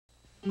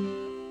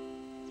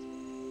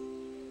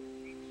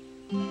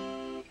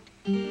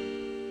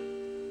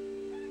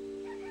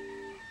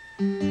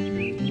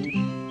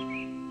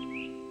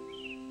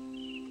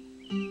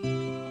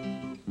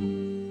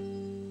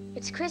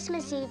It's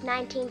Christmas Eve,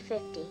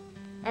 1950,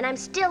 and I'm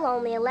still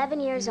only 11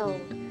 years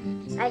old.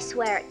 I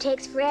swear, it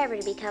takes forever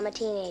to become a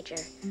teenager.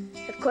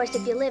 Of course,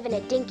 if you live in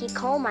a dinky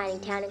coal mining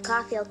town in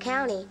Caulfield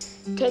County,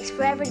 it takes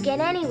forever to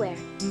get anywhere.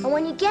 And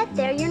when you get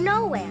there, you're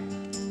nowhere.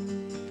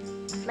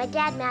 My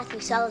dad, Matthew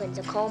Sullivan's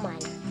a coal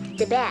miner,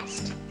 the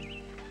best.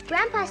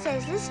 Grandpa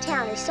says this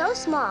town is so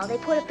small, they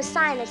put up a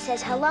sign that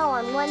says hello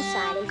on one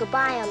side and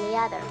goodbye on the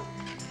other.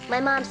 My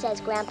mom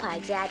says Grandpa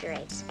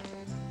exaggerates.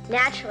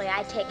 Naturally,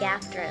 I take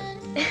after him.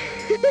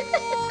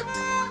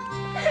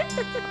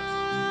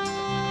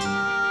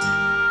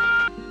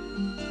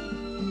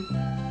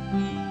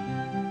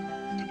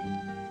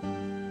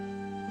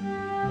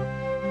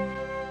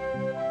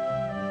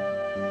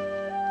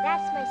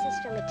 That's my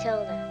sister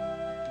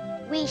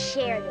Matilda. We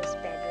share this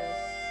bedroom.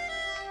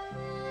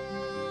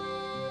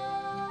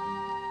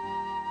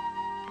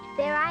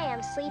 There I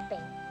am sleeping.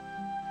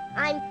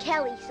 I'm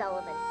Kelly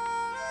Sullivan.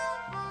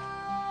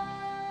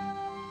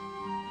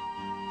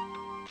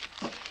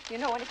 You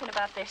know anything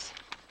about this?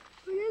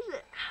 What is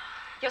it?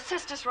 Your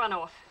sister's run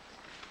off.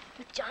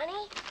 With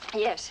Johnny?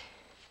 Yes.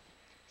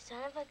 Son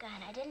of a gun.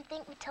 I didn't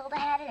think Matilda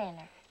had it in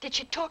her. Did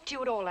she talk to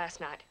you at all last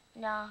night?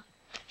 No.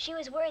 She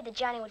was worried that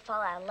Johnny would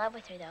fall out of love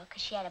with her, though,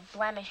 because she had a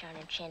blemish on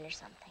her chin or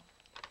something.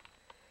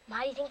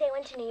 Ma, do you think they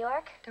went to New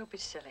York? Don't be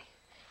silly.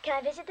 Can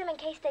I visit them in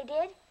case they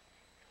did?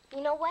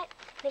 You know what?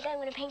 I think I'm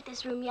going to paint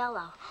this room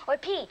yellow. Or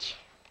peach.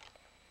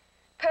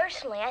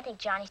 Personally, I think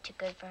Johnny's too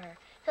good for her.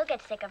 He'll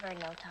get sick of her in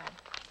no time.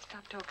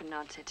 Stop talking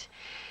nonsense.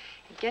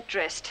 And get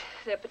dressed.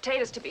 There are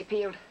potatoes to be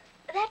peeled.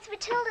 That's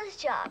Matilda's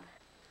job.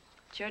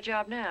 It's your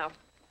job now.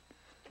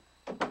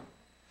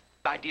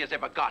 Ideas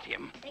ever got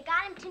him. They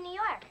got him to New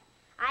York.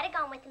 I'd have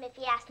gone with him if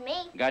he asked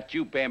me. Got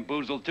you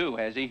bamboozled too,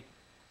 has he?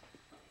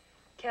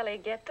 Kelly,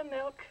 get the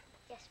milk.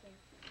 Yes, ma'am.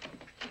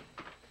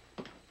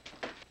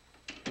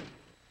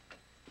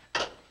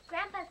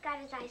 Grandpa's got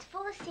his eyes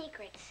full of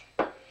secrets.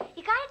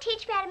 You gotta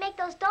teach me how to make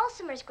those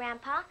dulcimers,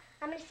 Grandpa.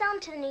 I'm gonna sell them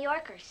to the New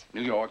Yorkers.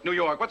 New York, New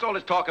York. What's all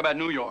this talk about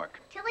New York?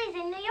 Tilly's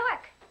in New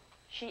York.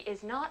 She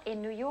is not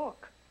in New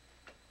York.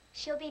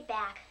 She'll be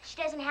back.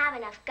 She doesn't have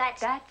enough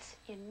guts. That's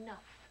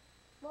enough.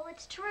 Well,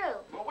 it's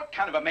true. Well, what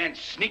kind of a man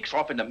sneaks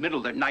off in the middle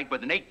of the night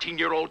with an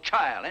 18-year-old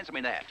child? Answer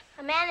me that.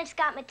 A man that's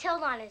got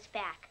Matilda on his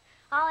back.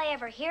 All I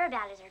ever hear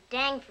about is her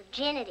dang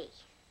virginity.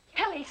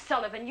 Kelly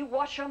Sullivan, you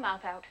wash your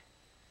mouth out.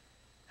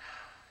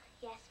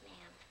 Yes,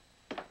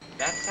 ma'am.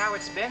 That's how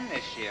it's been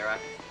this year.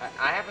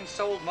 I haven't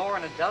sold more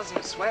than a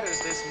dozen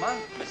sweaters this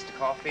month, Mr.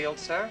 Caulfield,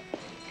 sir.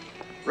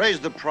 Raise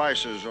the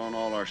prices on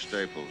all our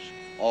staples.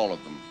 All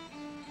of them.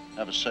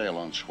 Have a sale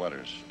on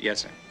sweaters.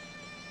 Yes, sir.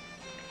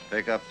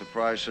 Take up the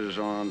prices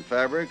on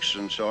fabrics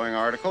and sewing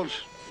articles.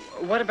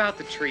 What about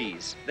the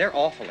trees? They're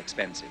awful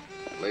expensive.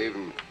 Leave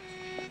them.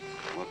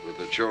 What with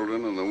the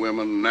children and the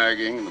women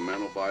nagging, and the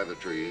men will buy the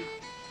trees.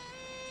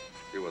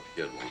 See what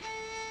the kid wants.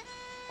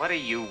 What do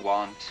you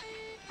want?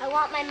 I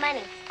want my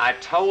money. I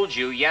told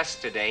you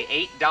yesterday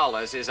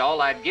 $8 is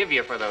all I'd give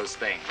you for those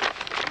things.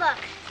 Look,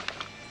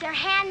 they're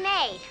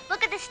handmade.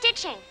 Look at the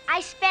stitching.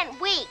 I spent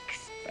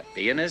weeks. But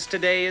being as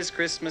today is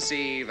Christmas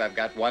Eve, I've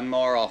got one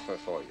more offer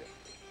for you.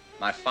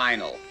 My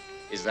final.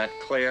 Is that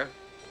clear?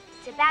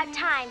 It's about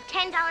time.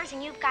 $10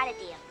 and you've got a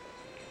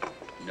deal.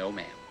 No,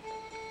 ma'am.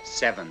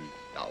 $7.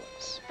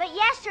 But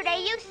yesterday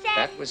you said...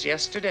 That was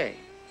yesterday.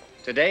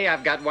 Today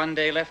I've got one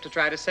day left to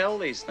try to sell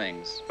these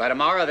things. By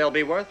tomorrow they'll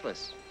be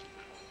worthless.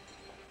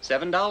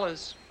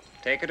 $7.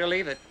 Take it or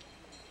leave it.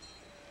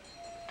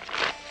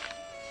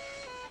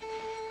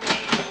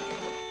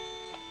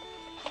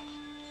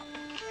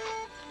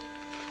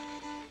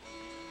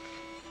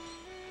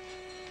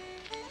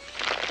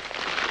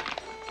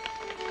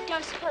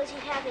 Don't suppose you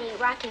have any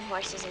rocking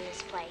horses in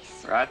this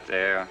place? Right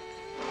there.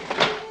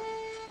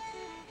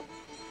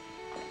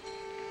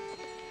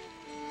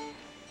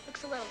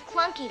 Looks a little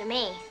clunky to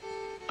me.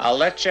 I'll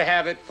let you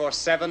have it for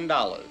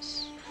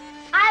 $7.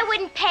 I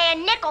wouldn't pay a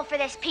nickel for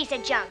this piece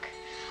of junk.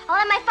 I'll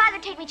let my father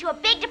take me to a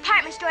big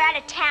department store out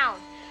of town.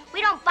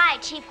 We don't buy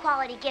cheap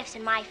quality gifts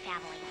in my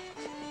family.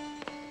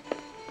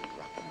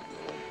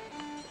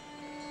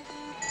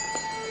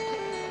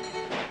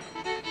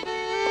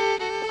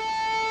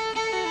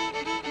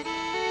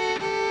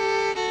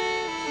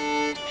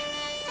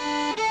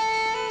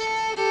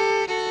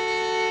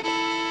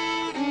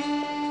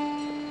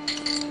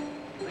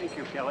 Thank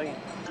you, Kelly.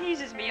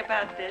 Teases me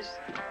about this.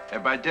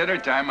 And by dinner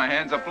time, my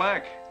hands are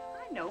black.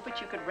 I know,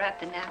 but you could wrap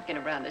the napkin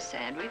around the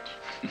sandwich.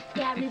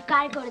 Dad, we've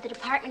got to go to the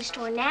department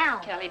store now.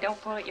 Kelly, don't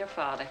pull at your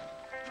father.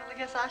 Well, I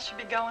guess I should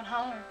be going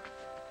home.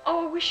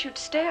 Oh, I wish you'd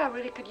stay. I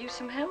really could use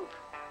some help.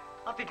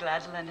 I'll be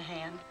glad to lend a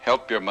hand.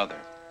 Help your mother.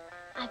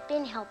 I've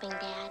been helping,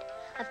 Dad.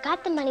 I've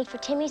got the money for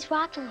Timmy's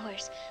rocking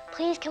horse.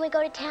 Please, can we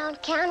go to town?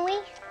 Can we?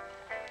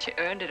 She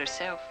earned it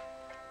herself.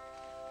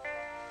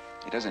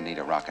 He doesn't need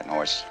a rocking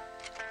horse.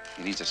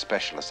 He needs a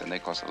specialist, and they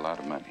cost a lot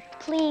of money.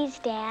 Please,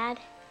 Dad.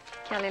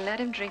 Kelly, let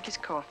him drink his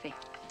coffee.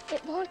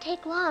 It won't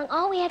take long.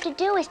 All we have to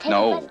do is take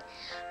No. a...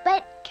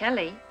 But...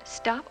 Kelly,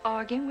 stop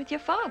arguing with your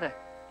father.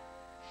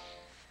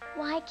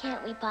 Why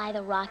can't we buy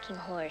the rocking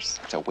horse?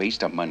 It's a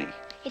waste of money.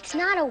 It's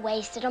not a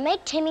waste. It'll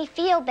make Timmy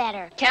feel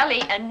better.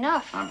 Kelly,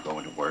 enough. I'm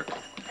going to work.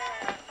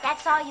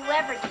 That's all you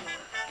ever do.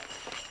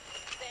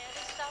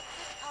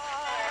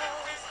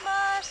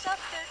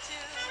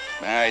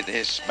 Buy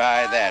this,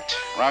 buy that.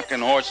 Rocking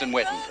horse and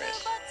wedding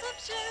dress.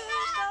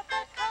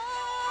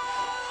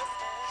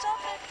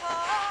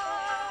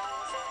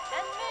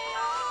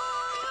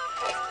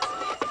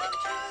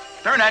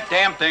 Turn that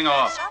damn thing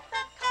off.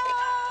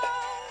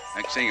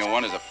 Next thing you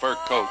want is a fur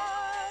coat.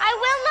 I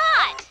will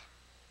not.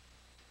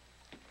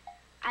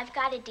 I've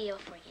got a deal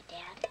for you,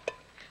 Dad.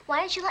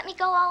 Why don't you let me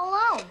go all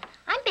alone?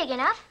 I'm big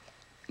enough.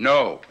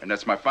 No, and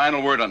that's my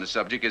final word on the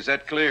subject. Is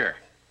that clear?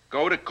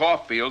 Go to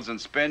Caulfield's and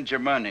spend your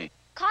money.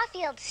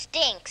 Caulfield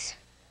stinks.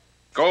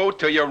 Go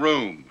to your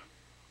room.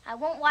 I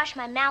won't wash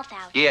my mouth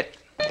out. Get.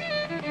 Lady,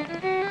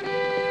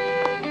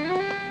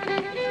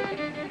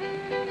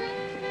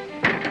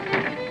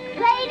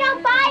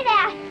 don't buy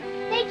that.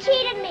 They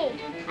cheated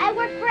me. I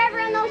worked forever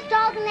on those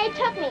dolls and they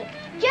took me.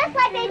 Just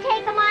like they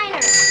take a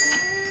minor.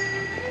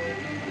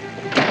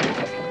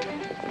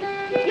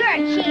 You're a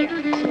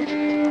cheater.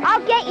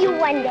 I'll get you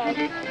one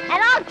day.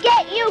 And I'll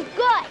get you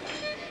good.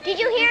 Did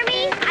you hear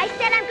me? I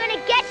said I'm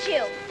gonna get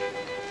you.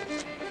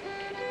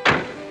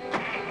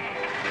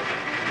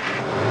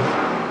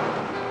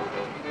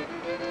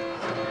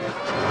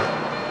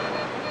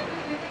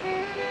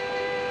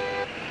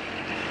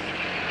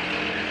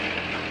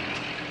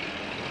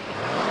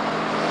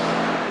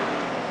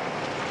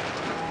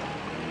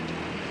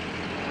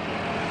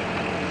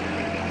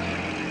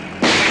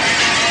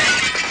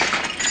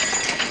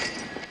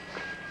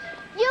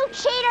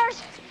 Cheaters!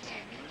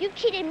 You've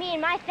cheated me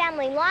and my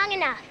family long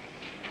enough.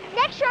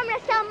 Next year I'm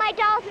gonna sell my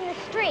dolls in the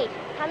street.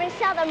 I'm gonna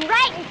sell them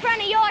right in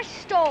front of your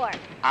store.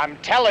 I'm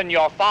telling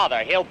your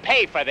father he'll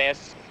pay for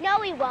this.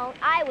 No, he won't.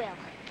 I will.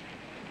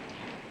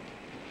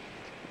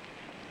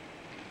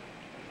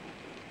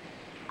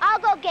 I'll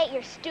go get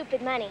your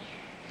stupid money,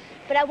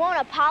 but I won't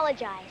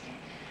apologize.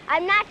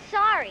 I'm not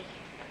sorry.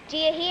 Do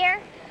you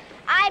hear?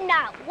 I'm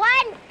not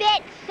one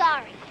bit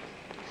sorry.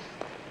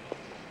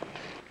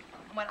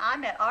 When I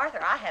met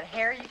Arthur, I had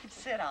hair you could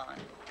sit on.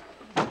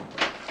 Look,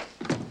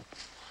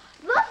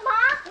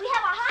 Mom, we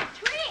have a hot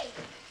tree.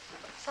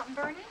 Something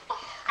burning?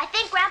 I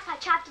think Grandpa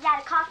chopped it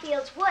out of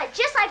Caulfield's wood,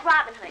 just like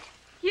Robin Hood.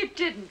 You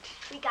didn't.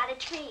 We got a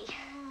tree.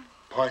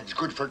 Pine's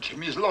good for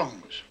Timmy's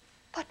lungs.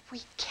 But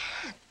we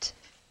can't.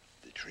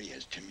 The tree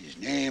has Timmy's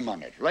name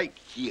on it, right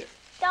here.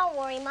 Don't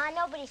worry, Ma.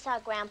 Nobody saw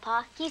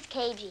Grandpa. He's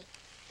cagey.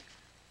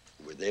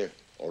 Over there.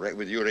 All right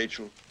with you,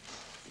 Rachel?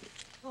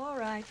 All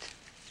right.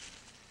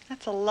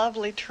 That's a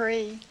lovely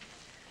tree.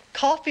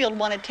 Caulfield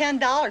wanted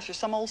 $10 for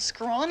some old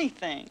scrawny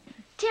thing.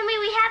 Timmy,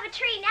 we have a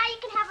tree. Now you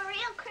can have a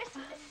real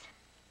Christmas.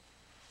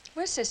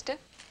 Where's Sister?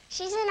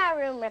 She's in our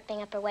room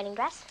ripping up her wedding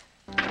dress.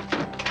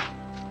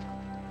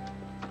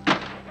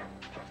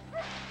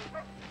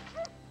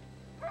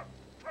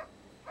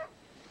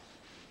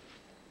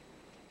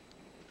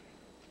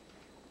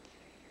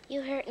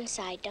 You hurt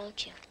inside,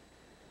 don't you?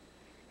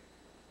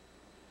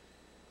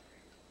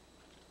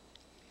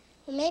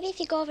 Well, maybe if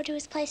you go over to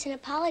his place and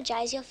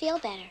apologize, you'll feel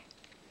better.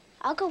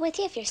 I'll go with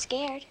you if you're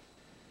scared.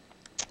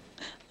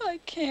 I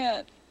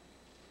can't.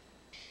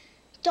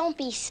 Don't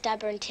be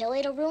stubborn, Tilly.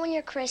 It'll ruin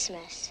your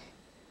Christmas.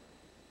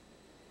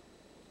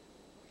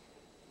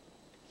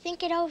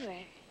 Think it over.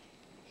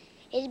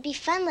 It'd be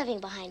fun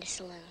living behind a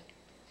saloon.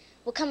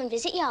 We'll come and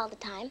visit you all the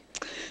time.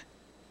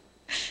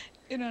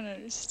 You don't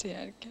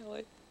understand,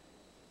 Kelly.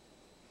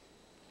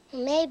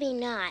 Well, maybe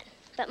not,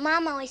 but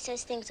Mom always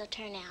says things will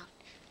turn out.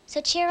 So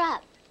cheer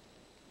up.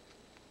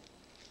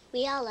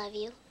 We all love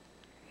you.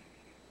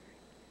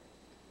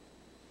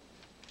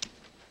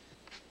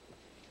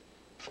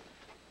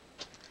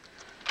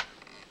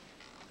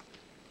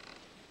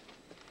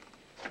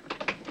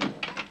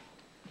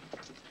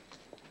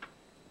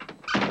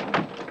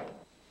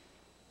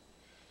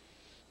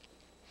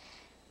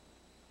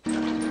 You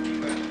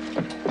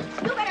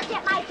better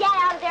get my dad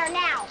out of there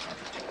now.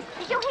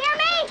 Did you hear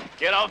me?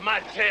 Get off my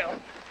tail.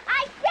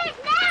 I said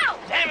now!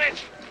 Damn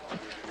it!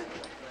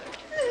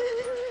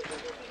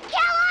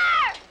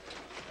 Killer!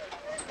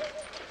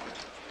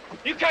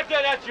 You cut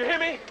that out, you hear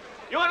me?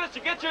 You want us to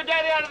get your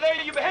daddy out of there?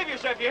 You behave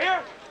yourself, you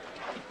hear?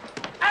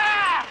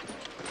 Ah!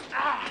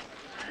 Ah!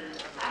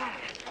 Ah!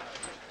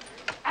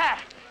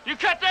 Ah! You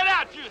cut that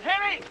out, you hear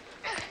me?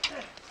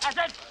 I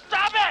said,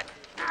 stop it!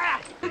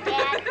 Ah!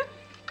 Dad,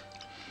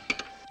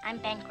 I'm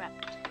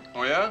bankrupt.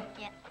 Oh, yeah?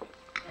 Yeah.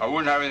 I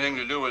wouldn't have anything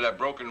to do with that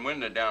broken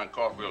window down in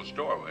Caulfield's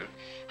store, would it?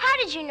 How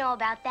did you know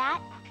about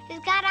that? He's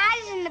got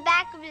eyes in the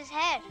back of his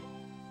head.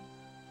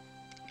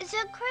 Is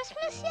it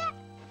Christmas yet?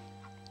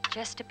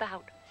 Just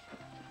about.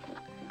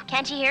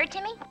 Can't you hear it,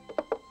 Timmy?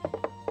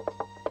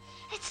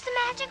 It's the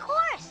magic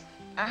horse.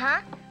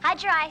 Uh-huh.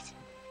 Hide your eyes.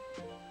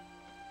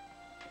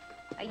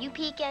 Are you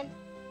peeking?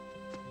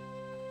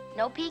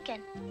 No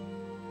peeking.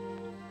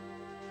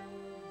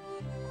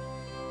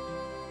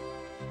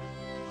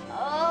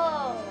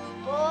 Oh,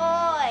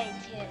 boy,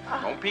 Timmy.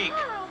 Don't peek.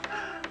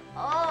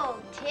 Oh,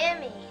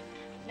 Timmy.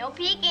 No No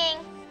peeking.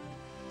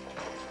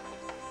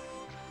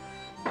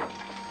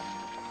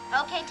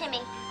 Okay,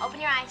 Timmy,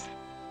 open your eyes.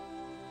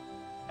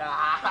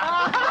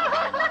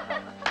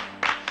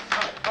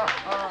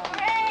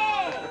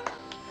 Hey!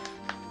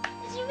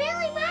 Is he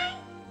really mine?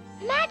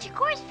 Magic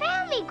horse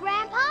found me,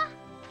 Grandpa.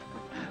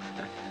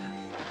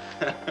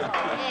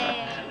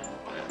 Hey.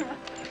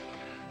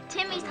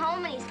 Timmy's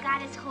home and he's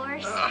got his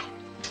horse.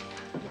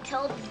 He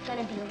told us he's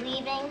gonna be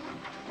leaving.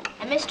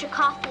 And Mr.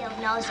 Caulfield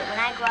knows that when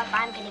I grow up,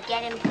 I'm gonna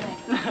get him good.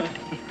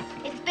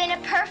 It's been a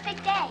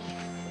perfect day.